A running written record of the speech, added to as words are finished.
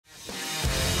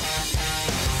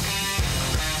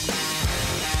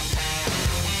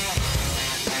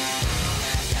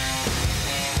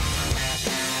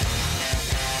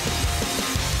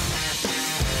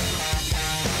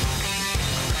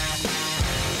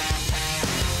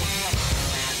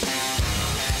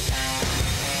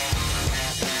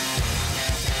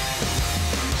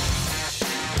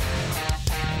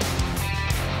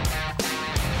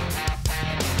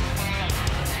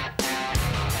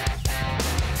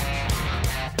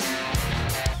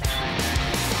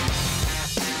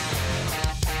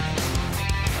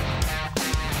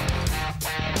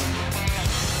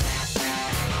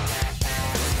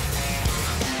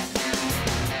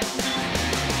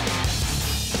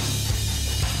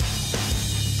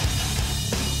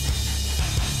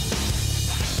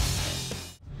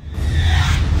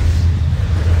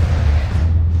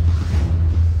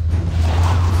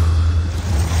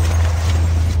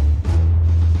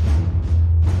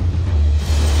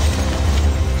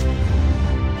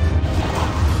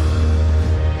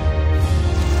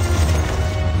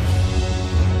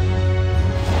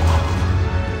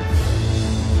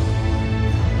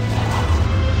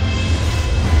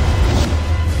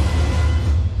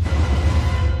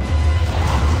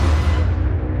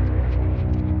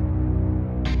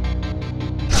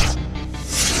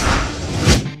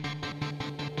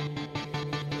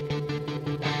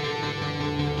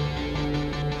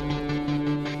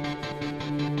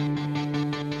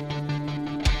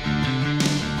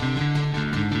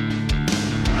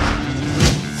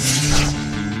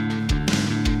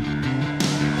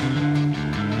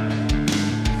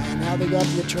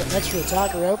extra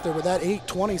attacker out there with that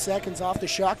 8:20 seconds off the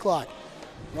shot clock.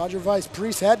 Roger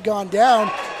Priest had gone down,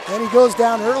 and he goes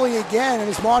down early again, and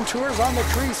his Montour's on the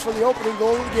crease for the opening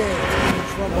goal of the game.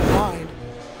 From behind,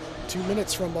 2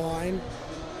 minutes from behind.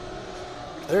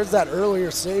 There's that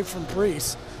earlier save from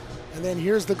Priest, and then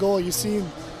here's the goal. You see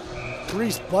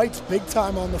Priest bites big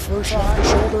time on the first shot, the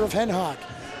shoulder of Henhock.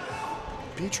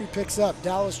 Petrie picks up.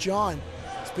 Dallas John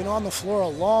has been on the floor a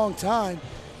long time,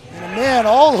 and a man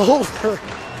all over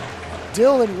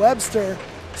Dylan Webster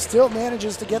still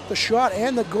manages to get the shot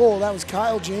and the goal. That was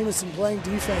Kyle Jamieson playing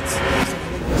defense. I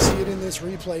think you see it in this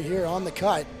replay here on the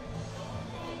cut.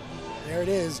 There it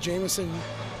is. Jamieson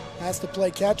has to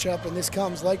play catch up, and this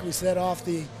comes, like we said, off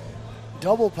the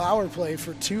double power play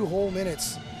for 2 whole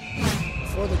minutes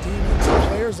for the Demons.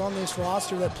 Players on this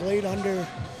roster that played under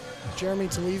Jeremy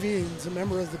Talevi. He's a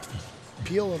member of the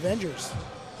Peel Avengers.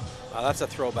 That's a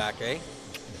throwback, eh?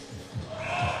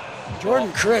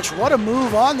 Jordan Critch, what a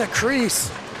move on the crease.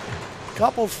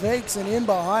 Couple fakes and in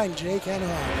behind Jake Henhock.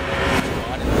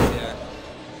 Yeah.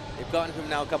 They've gotten him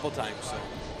now a couple times. So.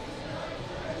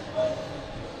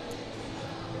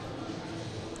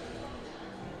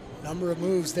 Number of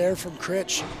moves there from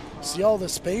Critch. See all the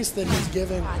space that he's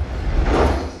given.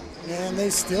 And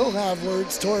they still have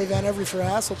words. Torrey Van Every for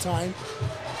Hasseltine.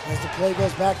 As the play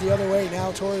goes back the other way,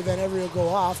 now Torrey Van Every will go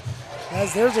off.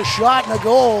 As there's a shot and a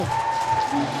goal.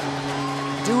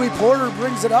 Dewey Porter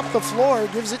brings it up the floor,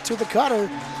 gives it to the cutter.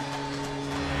 Down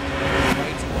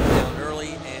early,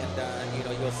 and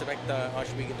you'll expect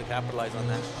Ohsweken to capitalize on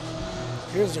that.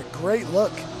 Here's a great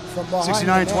look from behind.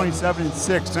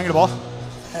 69-27-6. Can I get a ball?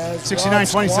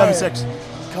 69-27-6.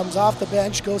 Comes off the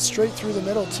bench, goes straight through the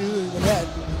middle to the net.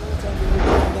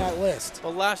 On that list.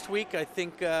 Well, last week I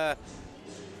think.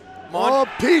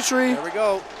 Petrie. There we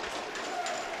go.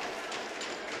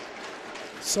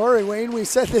 Sorry, Wayne. We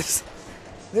said this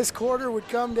quarter would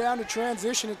come down to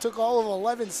transition. It took all of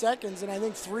 11 seconds, and I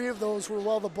think 3 of those were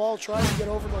while the ball tried to get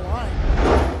over the line.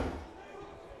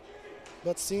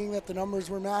 But seeing that the numbers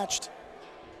were matched,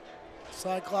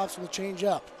 Cyclops will change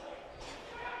up.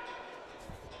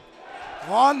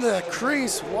 On the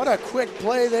crease, what a quick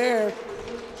play there.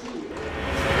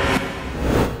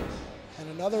 And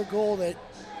another goal that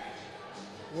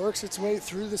works its way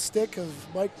through the stick of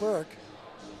Mike Burke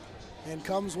and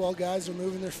comes while guys are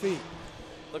moving their feet.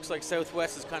 Looks like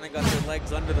Southwest has kind of got their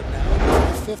legs under them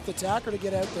now. The 5th attacker to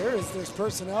get out there as there's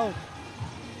personnel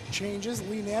changes.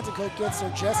 Lee Nanticoke gets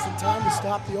there just in time to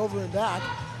stop the over and back.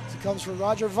 As it comes from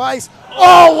Roger Weiss.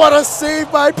 Oh, what a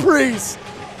save by Priest!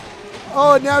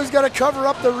 Oh, and now he's got to cover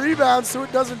up the rebound so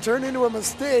it doesn't turn into a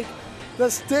mistake. The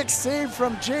stick save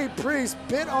from Jay Priest,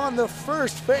 bit on the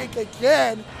first fake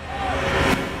again.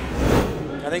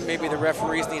 I think maybe the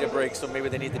referees need a break, so maybe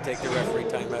they need to take the referee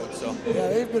timeout. So yeah,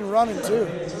 they've been running too.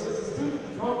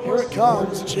 Here it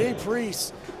comes, Jay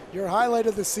Priest, your highlight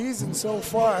of the season so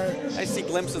far. I see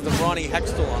glimpses of Ronnie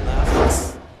Hextall on that.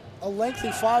 It's a lengthy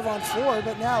 5-on-4,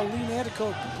 but now Lee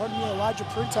Nanticoke, Elijah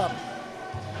Printup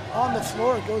on the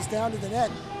floor, goes down to the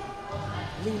net.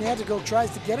 Lee Nanticoke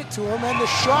tries to get it to him, and the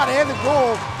shot and the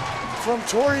goal from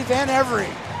Torrey Van Every.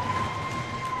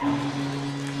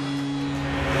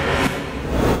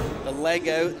 The leg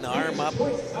out and the arm up.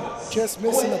 Just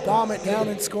missing the bomb it down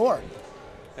and score.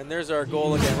 And there's our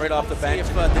goal again, right off the bench.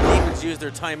 If the Demons use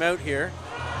their timeout here,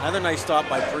 another nice stop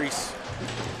by Priest.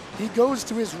 He goes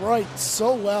to his right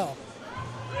so well,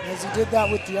 as he did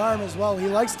that with the arm as well. He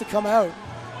likes to come out.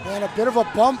 And a bit of a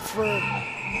bump for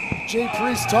Jay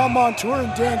Priest, Tom Montour,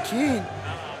 and Dan Keene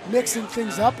mixing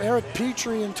things up. Eric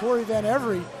Petrie and Torrey Van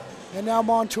Every. And now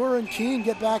Montour and Keene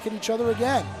get back at each other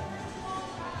again.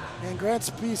 And Grant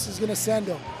Spies is going to send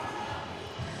him.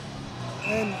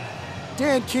 And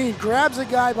Dan Keene grabs a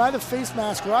guy by the face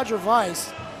mask, Roger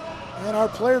Weiss. And our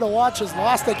player to watch has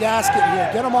lost a gasket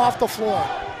here. Get him off the floor.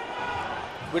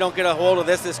 If we don't get a hold of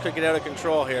this could get out of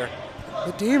control here.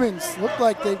 The Demons look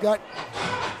like they've had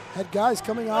guys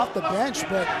coming off the bench,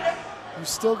 but we've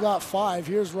still got 5.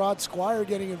 Here's Rod Squire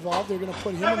getting involved. They're going to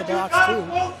put him in the box too.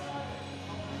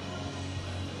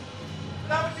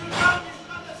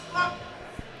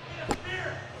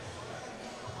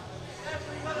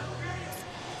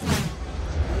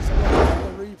 Here's a look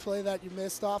at the replay that you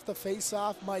missed off the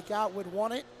face-off. Mike Atwood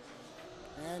won it.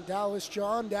 And Dallas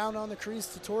John down on the crease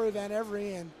to Torrey Van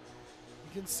Every, and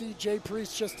you can see Jay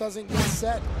Priest just doesn't get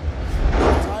set.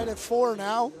 Tied at 4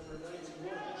 now.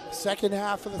 Second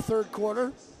half of the third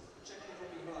quarter.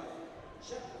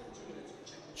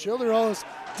 Childeros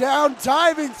down,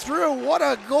 diving through. What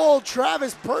a goal,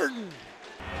 Travis Burton.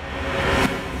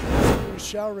 We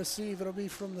shall receive. It'll be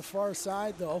from the far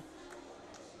side, though.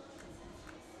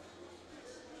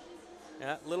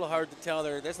 Yeah, a little hard to tell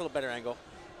there. There's a little better angle.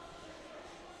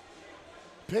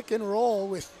 Pick and roll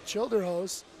with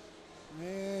Childerhos.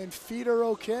 And feet are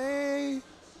okay.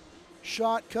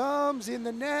 Shot comes in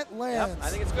the net, lands. Yep, I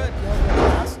think it's good.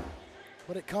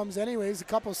 But it comes anyways. A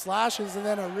couple slashes and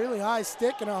then a really high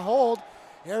stick and a hold.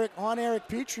 Eric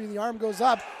Petrie, the arm goes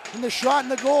up. And the shot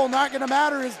and the goal, not going to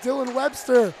matter, is Dylan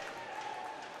Webster.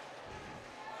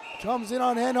 Comes in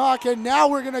on Henhock, and now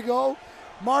we're going to go.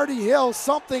 Marty Hill,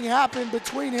 something happened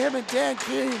between him and Dan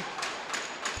Keene.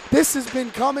 This has been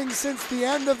coming since the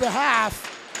end of the half.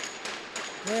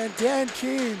 And Dan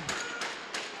Keene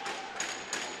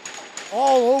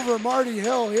all over Marty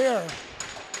Hill here.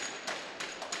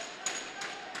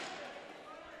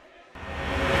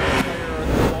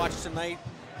 Player to watch tonight,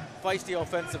 feisty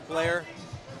offensive player.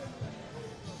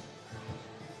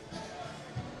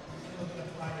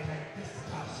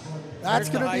 That's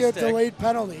going to be a delayed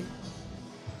penalty.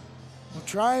 We'll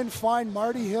try and find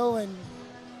Marty Hill and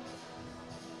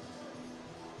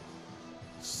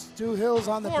Stu Hill's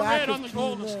on the back of on the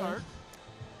goal to start.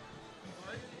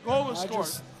 Goal was scored.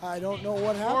 I don't know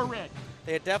what happened. 4 red.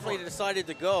 They had definitely decided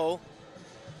to go.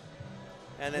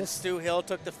 And then Stu Hill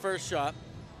took the first shot.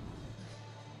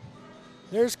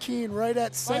 There's Keene right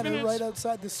at center, right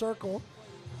outside the circle.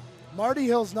 Marty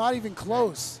Hill's not even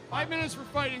close. 5 minutes for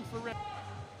fighting for red.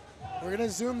 We're going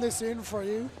to zoom this in for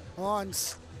you on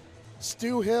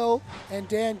Stu Hill and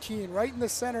Dan Keene right in the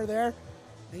center there.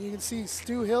 And you can see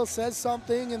Stu Hill says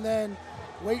something and then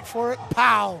wait for it,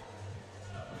 pow.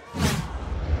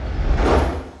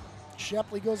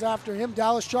 Shepley goes after him.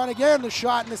 Dallas John again, the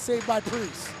shot and the save by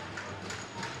Priest.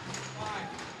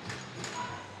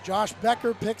 Josh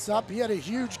Becker picks up. He had a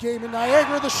huge game in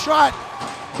Niagara. The shot,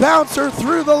 bouncer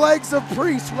through the legs of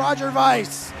Priest. Roger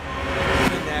Weiss. In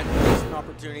that, decent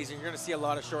opportunities, and you're going to see a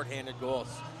lot of shorthanded goals.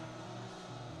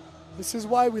 This is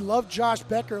why we loved Josh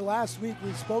Becker last week.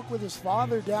 We spoke with his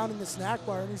father down in the snack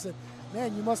bar, and he said,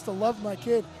 man, you must have loved my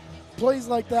kid. Plays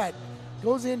like that.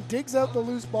 Goes in, digs out the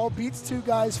loose ball, beats 2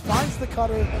 guys, finds the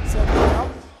cutter, and sends it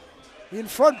out. In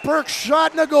front, Burke,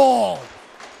 shot and a goal.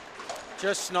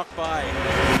 Just snuck by.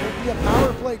 It'll be a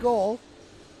power play goal.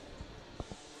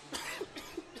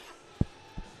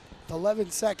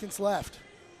 11 seconds left.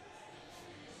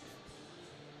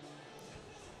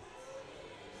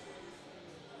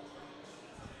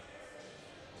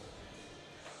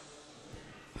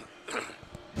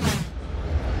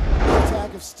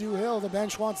 Attack of Stu Hill. The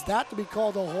bench wants that to be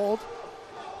called a hold,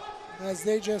 as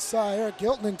they just saw Eric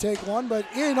Giltonen take one, but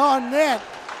in on net.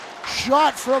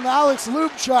 Shot from Alex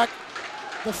Lubchuk.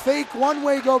 The fake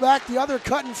one-way go back, the other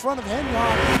cut in front of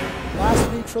Henhock.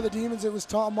 Last week for the Demons, it was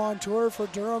Tom Montour. For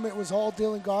Durham, it was Hall,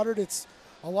 Dylan Goddard. It's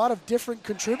a lot of different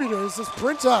contributors. This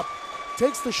print up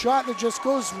takes the shot and it just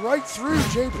goes right through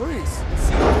Jay Priest. Let's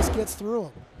see if this gets through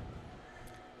him.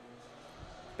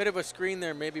 Bit of a screen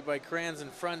there maybe by Kranz in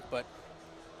front, but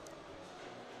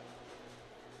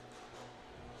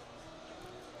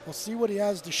we'll see what he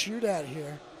has to shoot at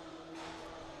here.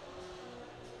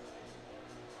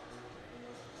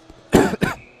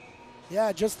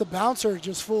 Yeah, just the bouncer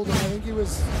just fooled him. I think he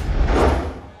was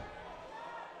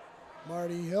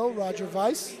Marty Hill, Roger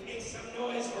Weiss.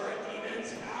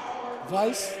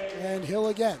 Weiss and Hill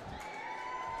again.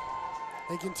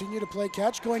 They continue to play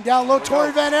catch. Going down low,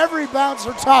 Torrey Van Every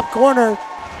bouncer top corner.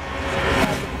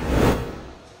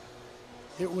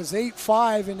 It was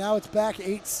 8-5 and now it's back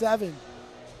 8-7.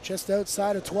 Just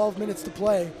outside of 12 minutes to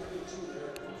play.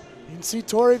 You can see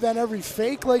Torrey Van Every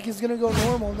fake like he's going to go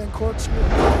normal and then corkscrew.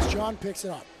 John picks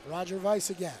it up. Roger Weiss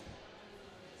again.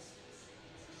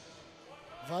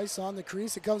 Weiss on the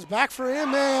crease. It comes back for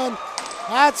him, and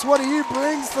that's what he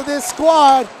brings to this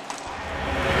squad.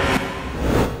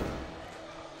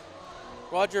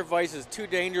 Roger Weiss is too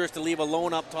dangerous to leave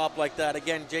alone up top like that.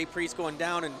 Again, Jay Priest going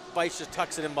down, and Weiss just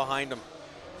tucks it in behind him.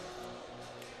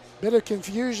 Bit of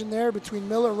confusion there between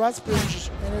Miller Rusbridge,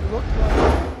 and it looked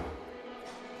like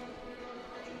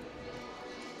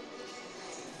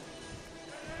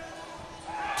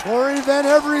Torrey Van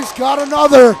Every's got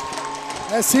another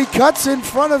as he cuts in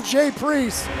front of Jay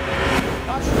Priest.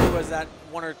 Not sure who was that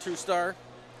 1 or 2 star.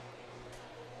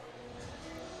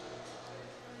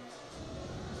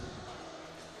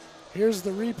 Here's the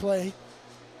replay.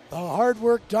 The hard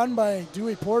work done by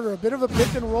Dewey Porter. A bit of a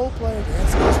pick and roll play.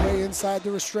 Dancing his way inside the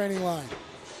restraining line.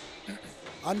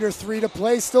 Under 3 to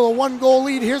play. Still a 1-goal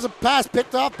lead. Here's a pass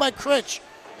picked off by Critch.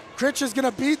 Critch is going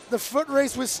to beat the foot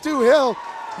race with Stu Hill.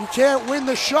 You can't win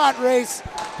the shot race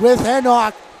with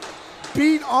Henhock.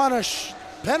 Beat on a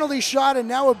penalty shot and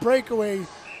now a breakaway.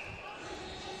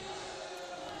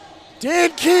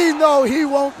 Dan Keene, though, he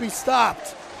won't be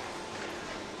stopped.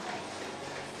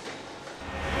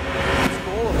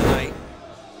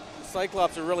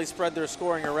 Cyclops have really spread their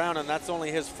scoring around, and that's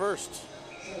only his first.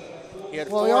 He had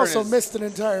Well, he also missed an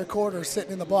entire quarter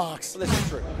sitting in the box. Well, this is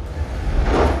true.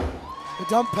 The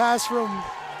dump pass from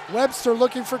Webster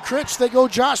looking for Critch. They go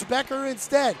Josh Becker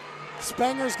instead.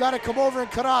 Spanger's got to come over and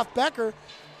cut off Becker.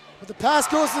 But the pass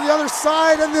goes to the other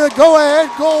side, and the go-ahead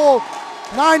goal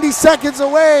 90 seconds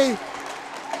away.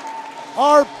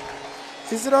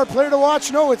 Is it our player to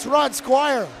watch? No, it's Rod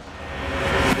Squire.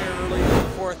 There early in the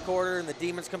fourth quarter, and the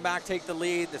Demons come back, take the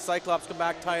lead. The Cyclops come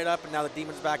back, tie it up, and now the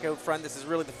Demons back out front. This is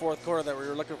really the fourth quarter that we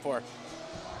were looking for.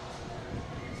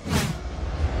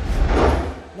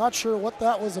 Not sure what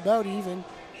that was about even.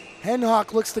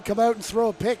 Henhock looks to come out and throw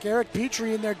a pick. Eric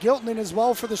Petrie in there, Gilton as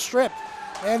well for the strip.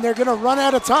 And they're going to run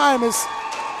out of time as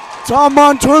Tom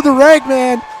Montour, the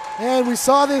ragman. And we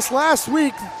saw this last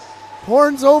week.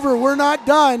 Horns over, we're not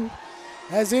done.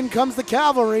 As in comes the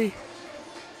cavalry.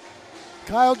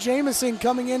 Kyle Jamieson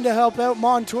coming in to help out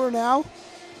Montour now.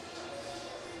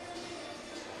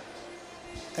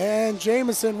 And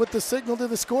Jamieson with the signal to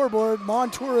the scoreboard.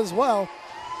 Montour as well.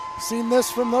 Seen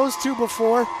this from those two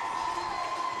before.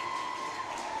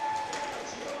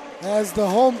 As the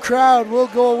home crowd will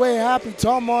go away happy.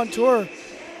 Tom Montour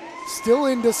still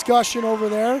in discussion over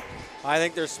there. I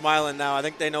think they're smiling now. I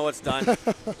think they know it's done.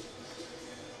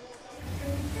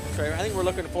 I think we're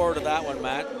looking forward to that one,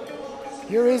 Matt.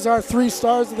 Here is our 3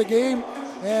 stars of the game,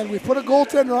 and we put a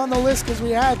goaltender on the list because we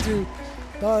had to.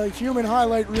 The human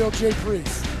highlight reel, Jay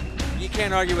Priest. You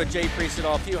can't argue with Jay Priest at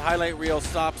all. A few highlight reel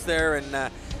stops there, and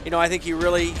I think he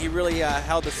really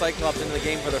held the Cyclops into the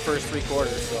game for the first 3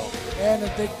 quarters. So. And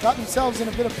they got themselves in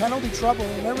a bit of penalty trouble.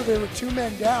 Remember, they were 2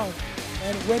 men down,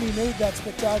 and Wenny made that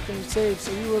spectacular save,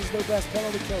 so he was their best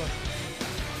penalty killer.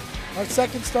 Our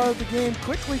second star of the game,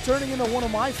 quickly turning into one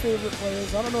of my favorite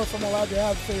players. I don't know if I'm allowed to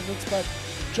have favorites, but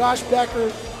Josh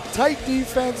Becker, tight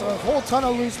defense, a whole ton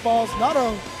of loose balls. Not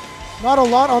a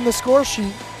lot on the score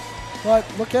sheet, but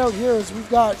look out here as we've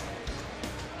got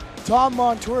Tom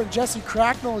Montour and Jesse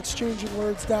Cracknell exchanging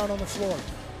words down on the floor.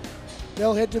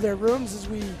 They'll head to their rooms as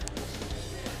we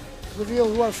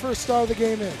reveal who our first star of the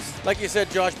game is. Like you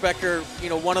said, Josh Becker,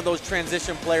 one of those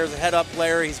transition players, a head-up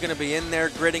player. He's going to be in there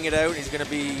gritting it out. He's going to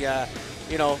be,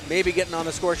 maybe getting on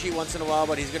the score sheet once in a while,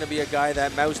 but he's going to be a guy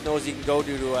that Mouse knows he can go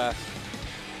to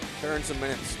earn some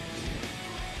minutes.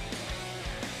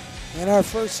 And our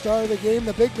first star of the game,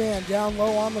 the big man down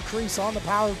low on the crease on the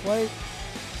power play.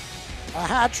 A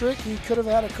hat trick. He could have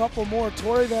had a couple more.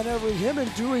 Torrey Van Every, him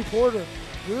and Dewey Porter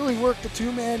really worked the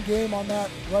 2-man game on that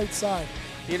right side.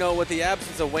 With the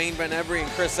absence of Wayne Van Every and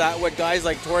Chris Atwood, guys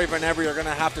like Torrey Van Every are going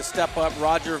to have to step up.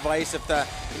 Roger Weiss, if the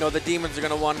Demons are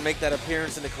going to want to make that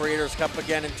appearance in the Creators Cup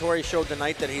again. And Torrey showed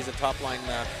tonight that he's a top-line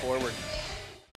forward.